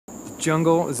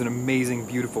jungle is an amazing,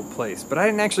 beautiful place, but I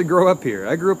didn't actually grow up here.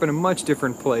 I grew up in a much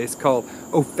different place called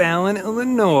O'Fallon,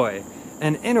 Illinois.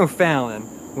 And in O'Fallon,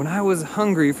 when I was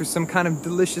hungry for some kind of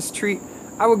delicious treat,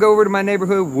 I would go over to my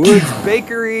neighborhood Woods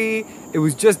Bakery. It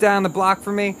was just down the block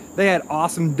from me. They had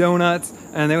awesome donuts,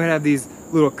 and they would have these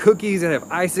little cookies that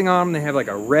have icing on them. They have like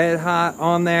a Red Hot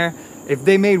on there. If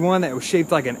they made one that was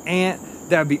shaped like an ant,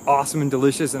 that would be awesome and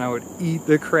delicious, and I would eat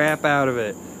the crap out of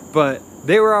it. But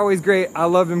they were always great. I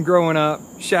loved them growing up.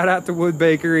 Shout out to Wood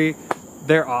Bakery.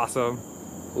 They're awesome.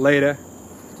 Later.